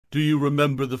Do you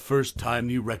remember the first time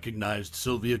you recognized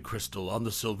Sylvia Kristel on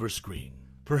the silver screen?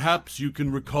 Perhaps you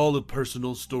can recall a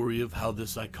personal story of how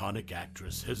this iconic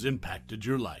actress has impacted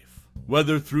your life.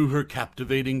 Whether through her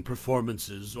captivating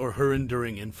performances or her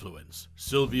enduring influence,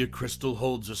 Sylvia Kristel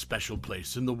holds a special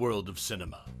place in the world of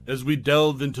cinema. As we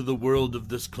delve into the world of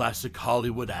this classic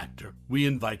Hollywood actor, we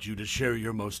invite you to share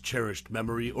your most cherished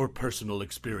memory or personal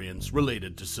experience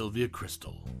related to Sylvia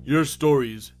Kristel. Your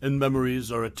stories and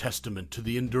memories are a testament to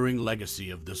the enduring legacy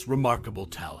of this remarkable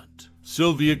talent.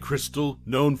 Sylvia Kristel,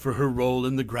 known for her role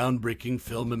in the groundbreaking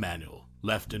film Emmanuelle,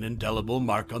 left an indelible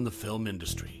mark on the film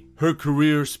industry. Her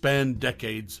career spanned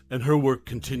decades, and her work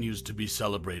continues to be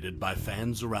celebrated by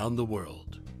fans around the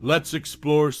world. Let's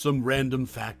explore some random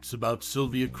facts about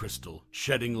Sylvia Kristel,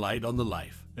 shedding light on the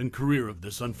life and career of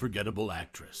this unforgettable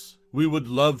actress. We would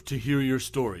love to hear your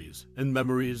stories and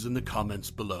memories in the comments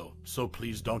below, so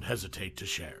please don't hesitate to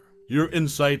share. Your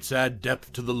insights add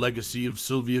depth to the legacy of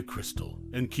Sylvia Kristel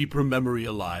and keep her memory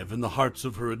alive in the hearts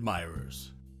of her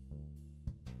admirers.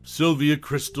 Sylvia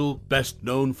Kristel, best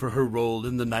known for her role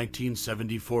in the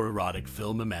 1974 erotic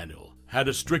film Emmanuelle, had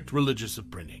a strict religious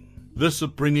upbringing. This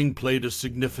upbringing played a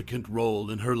significant role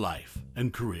in her life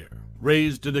and career.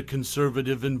 Raised in a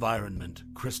conservative environment,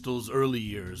 Kristel's early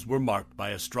years were marked by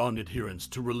a strong adherence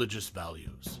to religious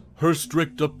values. Her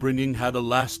strict upbringing had a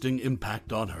lasting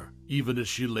impact on her, even as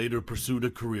she later pursued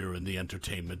a career in the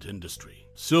entertainment industry.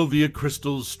 Sylvia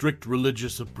Kristel's strict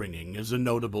religious upbringing is a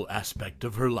notable aspect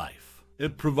of her life.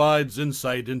 It provides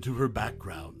insight into her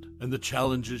background and the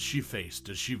challenges she faced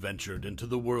as she ventured into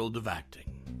the world of acting.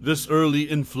 This early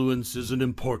influence is an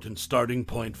important starting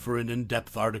point for an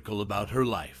in-depth article about her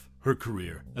life, her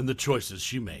career, and the choices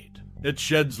she made. It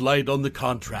sheds light on the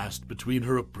contrast between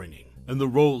her upbringing and the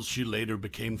roles she later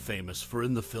became famous for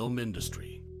in the film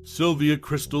industry. Sylvia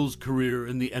Kristel's career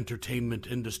in the entertainment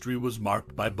industry was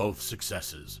marked by both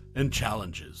successes and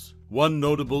challenges. One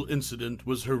notable incident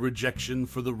was her rejection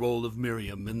for the role of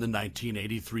Miriam in the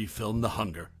 1983 film The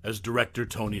Hunger, as director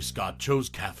Tony Scott chose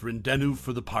Catherine Deneuve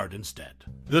for the part instead.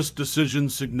 This decision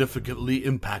significantly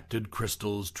impacted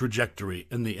Kristel's trajectory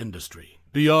in the industry.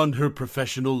 Beyond her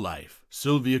professional life,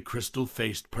 Sylvia Kristel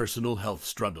faced personal health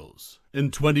struggles. In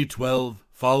 2012,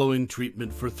 following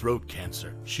treatment for throat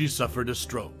cancer, she suffered a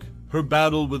stroke. Her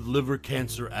battle with liver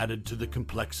cancer added to the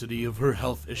complexity of her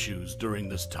health issues during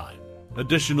this time.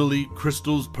 Additionally,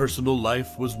 Kristel's personal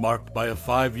life was marked by a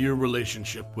 5-year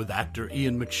relationship with actor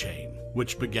Ian McShane,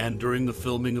 which began during the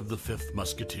filming of The Fifth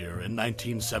Musketeer in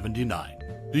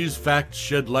 1979. These facts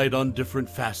shed light on different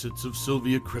facets of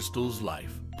Sylvia Kristel's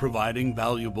life, providing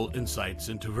valuable insights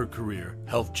into her career,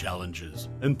 health challenges,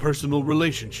 and personal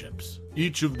relationships.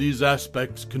 Each of these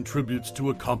aspects contributes to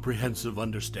a comprehensive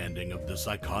understanding of this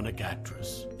iconic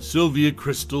actress. Sylvia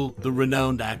Kristel, the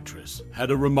renowned actress, had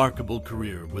a remarkable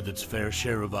career with its fair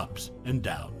share of ups and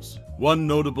downs. One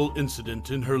notable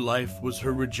incident in her life was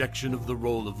her rejection of the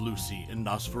role of Lucy in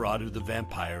Nosferatu the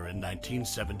Vampire in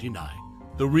 1979.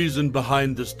 The reason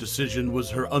behind this decision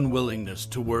was her unwillingness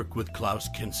to work with Klaus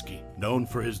Kinski, known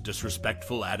for his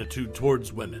disrespectful attitude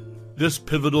towards women. This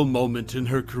pivotal moment in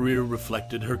her career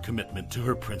reflected her commitment to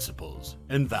her principles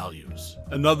and values.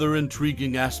 Another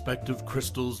intriguing aspect of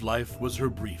Kristel's life was her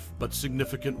brief but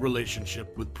significant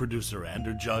relationship with producer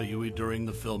Andrew Jayui during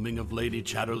the filming of Lady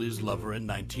Chatterley's Lover in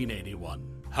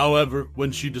 1981. However,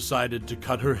 when she decided to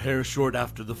cut her hair short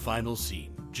after the final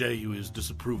scene, Jayui's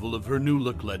disapproval of her new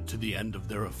look led to the end of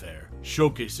their affair,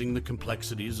 showcasing the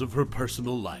complexities of her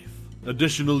personal life.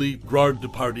 Additionally, Gerard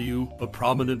Depardieu, a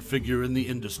prominent figure in the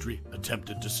industry,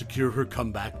 attempted to secure her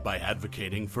comeback by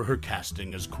advocating for her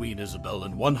casting as Queen Isabel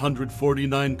in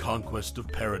 149 Conquest of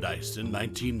Paradise in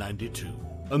 1992.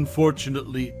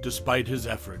 Unfortunately, despite his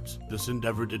efforts, this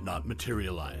endeavor did not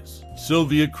materialize.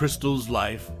 Sylvia Kristel's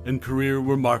life and career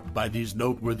were marked by these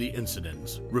noteworthy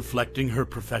incidents, reflecting her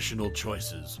professional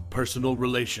choices, personal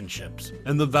relationships,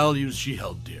 and the values she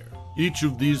held dear. Each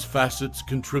of these facets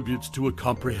contributes to a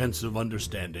comprehensive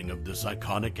understanding of this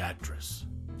iconic actress.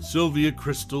 Sylvia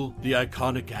Kristel, the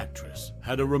iconic actress,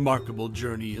 had a remarkable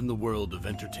journey in the world of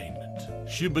entertainment.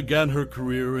 She began her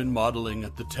career in modeling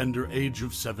at the tender age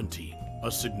of 17.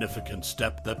 A significant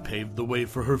step that paved the way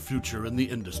for her future in the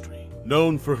industry.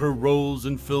 Known for her roles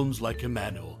in films like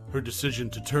Emmanuelle, her decision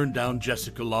to turn down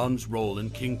Jessica Lange's role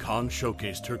in King Kong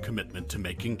showcased her commitment to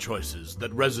making choices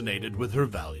that resonated with her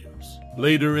values.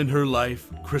 Later in her life,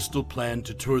 Kristel planned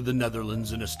to tour the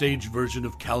Netherlands in a stage version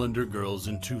of Calendar Girls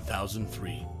in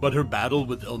 2003, but her battle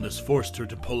with illness forced her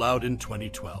to pull out in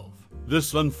 2012.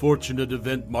 This unfortunate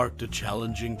event marked a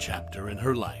challenging chapter in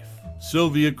her life.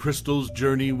 Sylvia Kristel's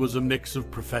journey was a mix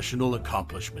of professional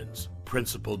accomplishments,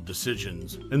 principled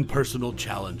decisions, and personal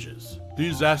challenges.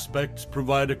 These aspects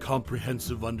provide a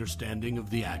comprehensive understanding of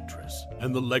the actress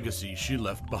and the legacy she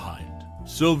left behind.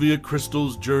 Sylvia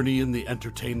Kristel's journey in the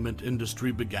entertainment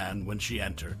industry began when she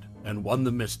entered and won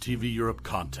the Miss TV Europe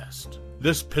contest.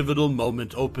 This pivotal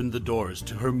moment opened the doors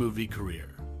to her movie career.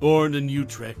 Born in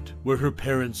Utrecht, where her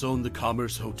parents owned the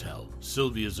Commerce Hotel,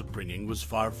 Sylvia's upbringing was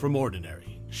far from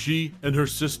ordinary. She and her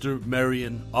sister,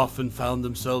 Marion, often found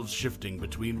themselves shifting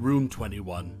between Room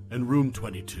 21 and Room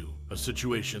 22, a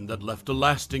situation that left a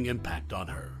lasting impact on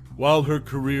her. While her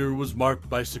career was marked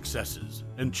by successes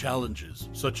and challenges,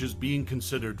 such as being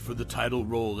considered for the title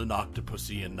role in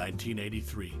Octopussy in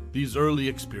 1983, these early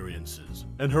experiences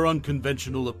and her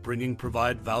unconventional upbringing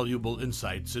provide valuable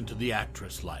insights into the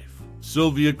actress' life.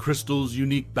 Sylvia Kristel's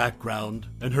unique background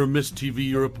and her Miss TV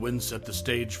Europe win set the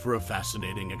stage for a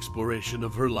fascinating exploration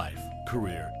of her life,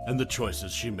 career, and the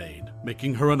choices she made,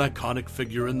 making her an iconic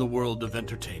figure in the world of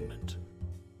entertainment.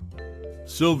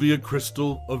 Sylvia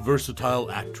Kristel, a versatile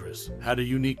actress, had a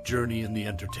unique journey in the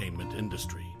entertainment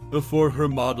industry. Before her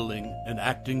modeling and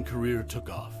acting career took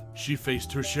off, she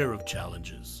faced her share of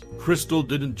challenges. Kristel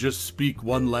didn't just speak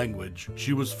one language,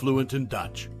 she was fluent in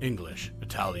Dutch, English,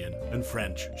 Italian, and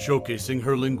French, showcasing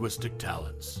her linguistic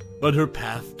talents. But her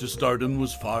path to stardom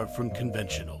was far from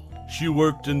conventional. She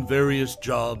worked in various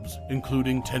jobs,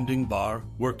 including tending bar,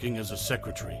 working as a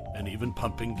secretary, and even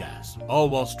pumping gas, all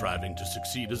while striving to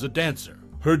succeed as a dancer.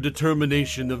 Her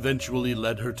determination eventually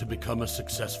led her to become a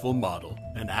successful model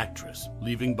and actress,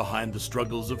 leaving behind the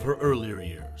struggles of her earlier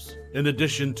years. In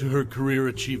addition to her career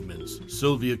achievements,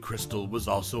 Sylvia Kristel was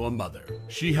also a mother.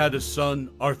 She had a son,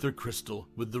 Arthur Kristel,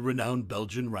 with the renowned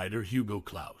Belgian writer Hugo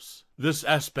Claus. This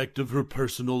aspect of her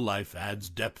personal life adds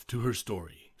depth to her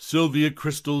story. Sylvia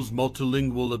Kristel's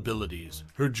multilingual abilities,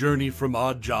 her journey from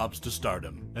odd jobs to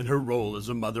stardom, and her role as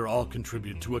a mother all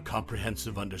contribute to a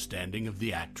comprehensive understanding of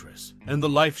the actress and the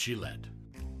life she led.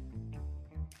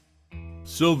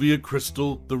 Sylvia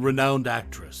Kristel, the renowned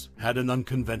actress, had an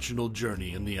unconventional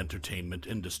journey in the entertainment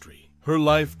industry. Her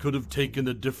life could have taken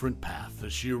a different path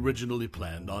as she originally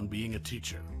planned on being a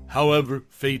teacher. However,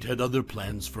 fate had other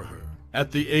plans for her.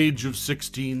 At the age of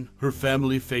 16, her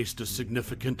family faced a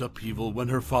significant upheaval when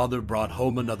her father brought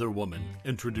home another woman,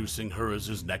 introducing her as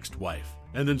his next wife,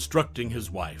 and instructing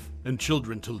his wife and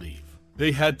children to leave.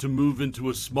 They had to move into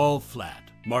a small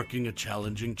flat, marking a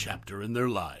challenging chapter in their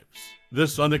lives.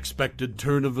 This unexpected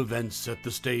turn of events set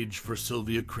the stage for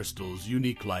Sylvia Kristel's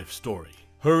unique life story.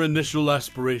 Her initial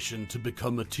aspiration to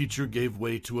become a teacher gave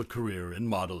way to a career in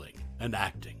modeling and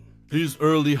acting. These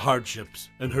early hardships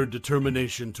and her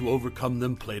determination to overcome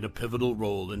them played a pivotal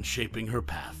role in shaping her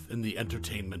path in the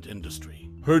entertainment industry.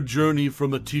 Her journey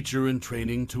from a teacher in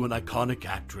training to an iconic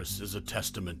actress is a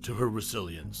testament to her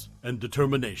resilience and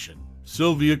determination.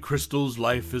 Sylvia Kristel's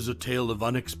life is a tale of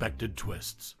unexpected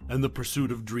twists and the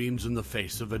pursuit of dreams in the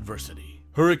face of adversity.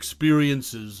 Her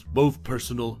experiences, both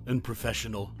personal and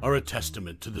professional, are a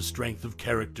testament to the strength of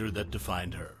character that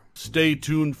defined her. Stay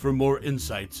tuned for more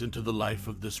insights into the life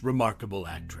of this remarkable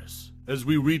actress. As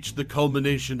we reach the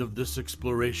culmination of this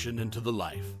exploration into the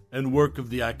life and work of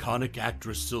the iconic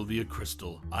actress Sylvia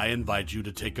Kristel, I invite you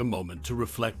to take a moment to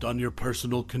reflect on your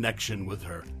personal connection with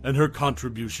her and her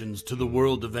contributions to the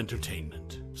world of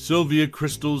entertainment. Sylvia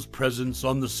Kristel's presence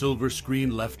on the silver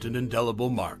screen left an indelible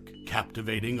mark,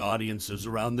 captivating audiences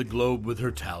around the globe with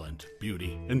her talent,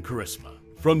 beauty, and charisma.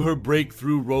 From her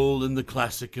breakthrough role in the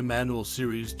classic Emmanuelle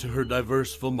series to her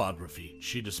diverse filmography,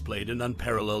 she displayed an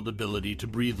unparalleled ability to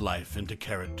breathe life into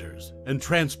characters and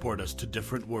transport us to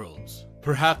different worlds.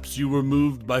 Perhaps you were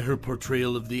moved by her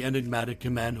portrayal of the enigmatic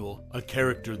Emmanuelle, a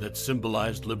character that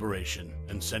symbolized liberation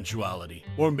and sensuality.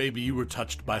 Or maybe you were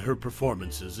touched by her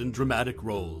performances in dramatic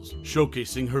roles,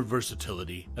 showcasing her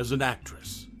versatility as an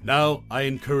actress. Now, I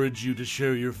encourage you to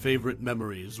share your favorite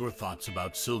memories or thoughts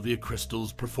about Sylvia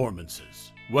Kristel's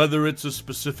performances. Whether it's a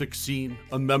specific scene,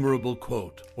 a memorable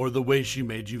quote, or the way she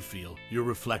made you feel, your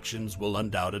reflections will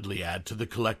undoubtedly add to the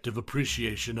collective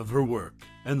appreciation of her work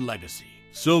and legacy.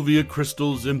 Sylvia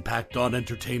Kristel's impact on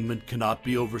entertainment cannot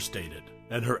be overstated,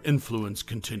 and her influence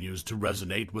continues to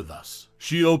resonate with us.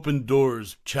 She opened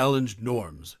doors, challenged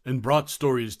norms, and brought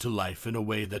stories to life in a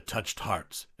way that touched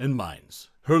hearts and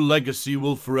minds. Her legacy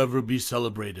will forever be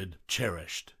celebrated,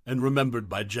 cherished, and remembered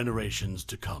by generations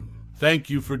to come.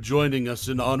 Thank you for joining us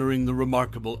in honoring the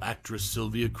remarkable actress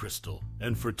Sylvia Kristel,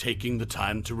 and for taking the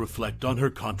time to reflect on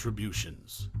her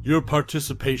contributions. Your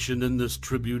participation in this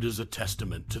tribute is a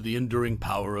testament to the enduring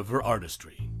power of her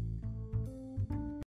artistry.